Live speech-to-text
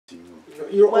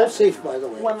You're all safe, by the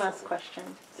way. One last question.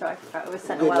 So I forgot. It was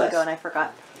sent a while ago and I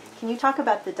forgot. Can you talk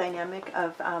about the dynamic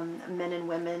of men and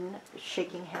women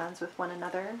shaking hands with one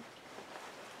another?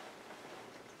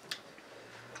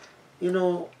 You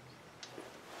know,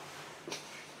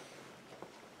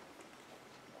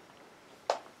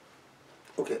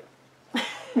 okay.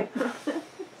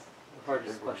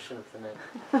 Hardest question of the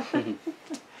night.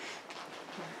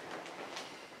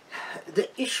 The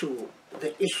issue,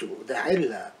 the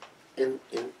illah in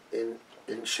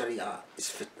Sharia is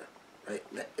fitna, right?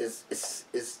 That is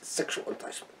sexual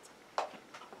enticement.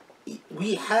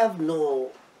 We have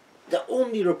the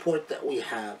only report that we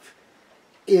have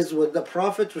is when the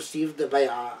Prophet received the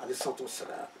bay'ah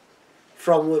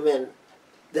from women,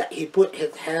 that he put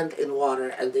his hand in water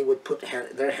and they would put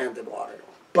their hand in water.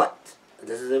 But,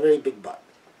 this is a very big but,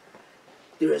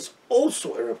 there is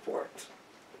also a report,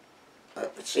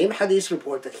 the same hadith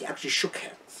report, that he actually shook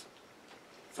hands.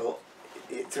 So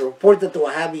it's a report that the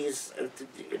Wahhabis,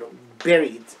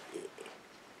 buried.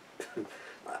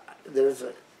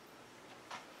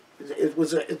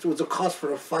 It was a cause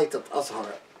for a fight at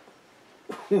Azhar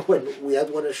when we had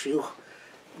one of Shuyukh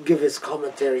give his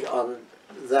commentary on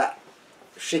that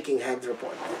shaking hand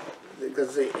report,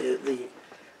 because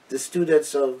the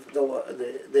students of the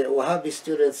Wahhabi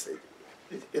students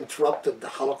interrupted the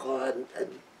halaqah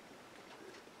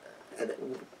and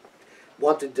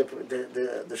wanted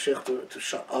the sheikh to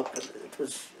shut up, and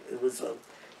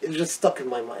it just stuck in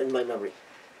my memory.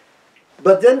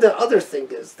 But then the other thing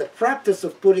is the practice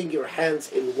of putting your hands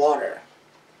in water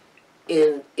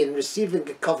in receiving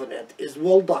a covenant is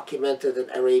well documented in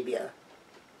Arabia,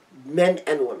 men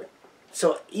and women.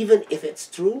 So even if it's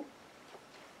true,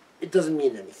 it doesn't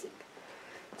mean anything.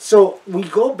 So we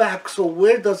go back, so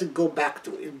where does it go back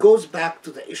to? It goes back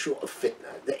to the issue of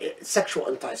fitna, the sexual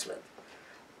enticement.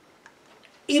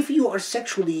 If you are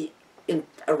sexually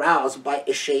aroused by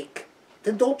a shake,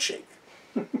 then don't shake.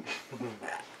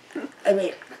 I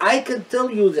mean, I can tell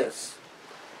you this.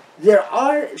 There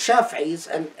are Shafi'is,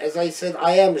 and as I said,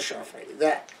 I am a Shafi'i,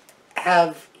 that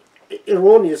have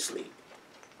erroneously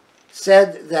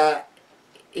said that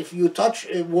if you touch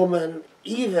a woman,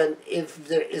 even if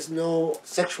there is no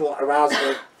sexual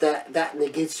arousal, that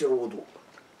negates your wudu.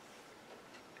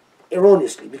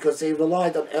 Erroneously, because they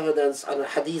relied on evidence on a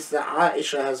hadith that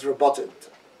Aisha has rebutted,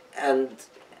 and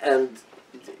a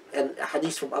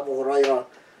hadith from Abu Hurairah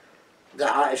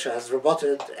that Aisha has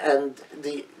rebutted, and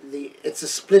it's a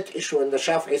split issue in the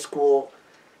Shafi'i school,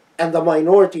 and the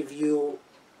minority view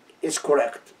is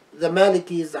correct. The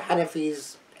Malikis, the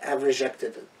Hanafis have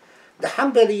rejected it. The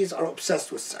Hanbalis are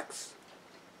obsessed with sex.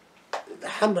 The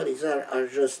Hanbalis are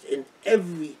just in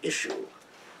every issue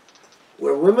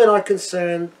where women are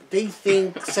concerned, they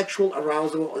think sexual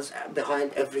arousal is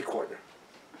behind every corner.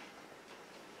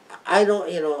 I don't,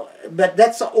 but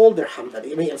that's the older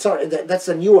Hanbali. I mean, I'm sorry, that's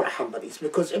the newer Hanbalis,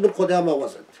 because Ibn Qudama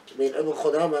wasn't. I mean, Ibn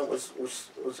Qudama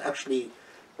was actually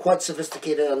quite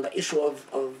sophisticated on the issue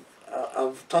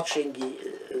of touching.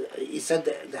 He said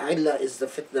the illah is the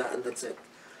fitna, and that's it,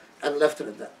 and left it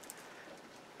at that.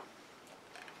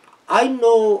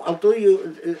 I'll tell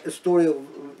you a story of,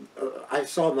 I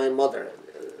saw my mother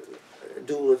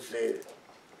do.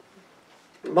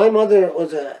 My mother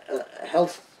was a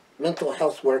mental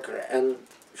health worker, and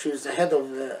she was the head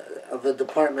of the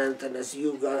department, and as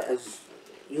you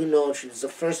know, she's the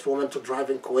first woman to drive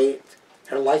in Kuwait.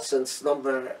 Her license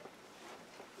number,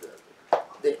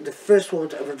 the first woman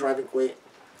to ever drive in Kuwait.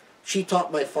 She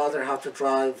taught my father how to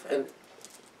drive, and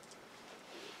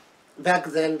back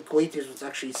then Kuwaitis would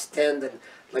actually stand and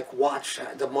watch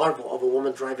the marvel of a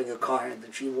woman driving a car,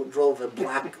 and she drove a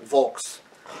black Volks.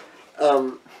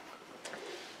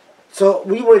 So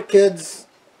we were kids,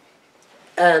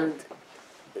 and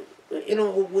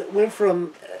we're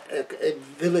from a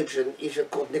village in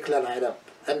Egypt called Nikla al-Ainab,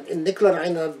 and in Nikla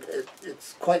al-Ainab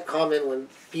it's quite common when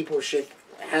people shake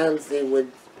hands, they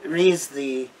would raise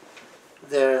their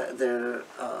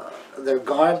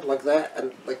garb like that,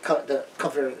 and the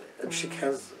cover, and shake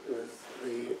hands with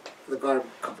the garb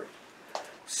covered.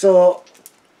 So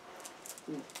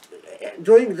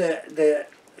during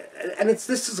and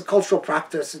this is a cultural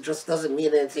practice. It just doesn't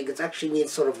mean anything. It actually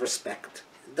means sort of respect.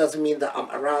 It doesn't mean that I'm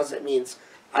aroused. It means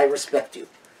I respect you.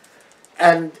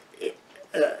 And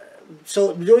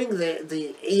so during the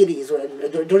 80s,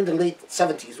 during the late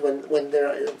 70s, when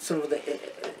there sort of the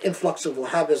influx of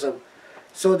Wahhabism,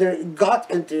 so there got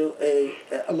into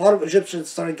a lot of Egyptians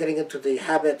started getting into the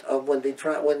habit of when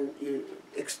you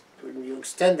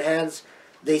extend hands,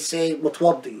 they say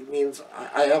mutwaddi, means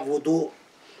I have wudu,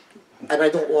 and I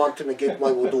don't want to negate my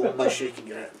wudu by shaking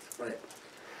your hand, right?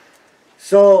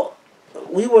 So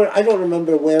we were, I don't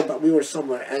remember where, but we were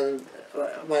somewhere, and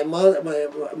my mother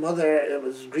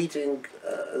was greeting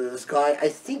this guy. I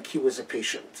think he was a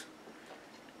patient,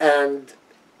 and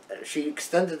she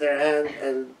extended her hand,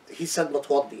 and he said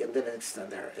 "Matwaddi," and didn't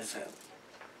extend his hand.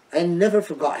 I never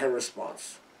forgot her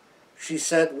response. She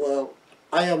said, "Well,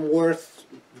 I am worth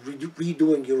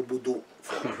redoing your wudu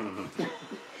for."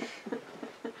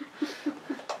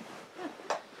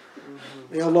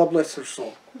 May Allah bless her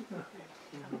soul.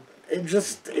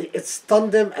 It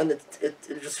stunned him, and it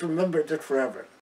just remembered it forever.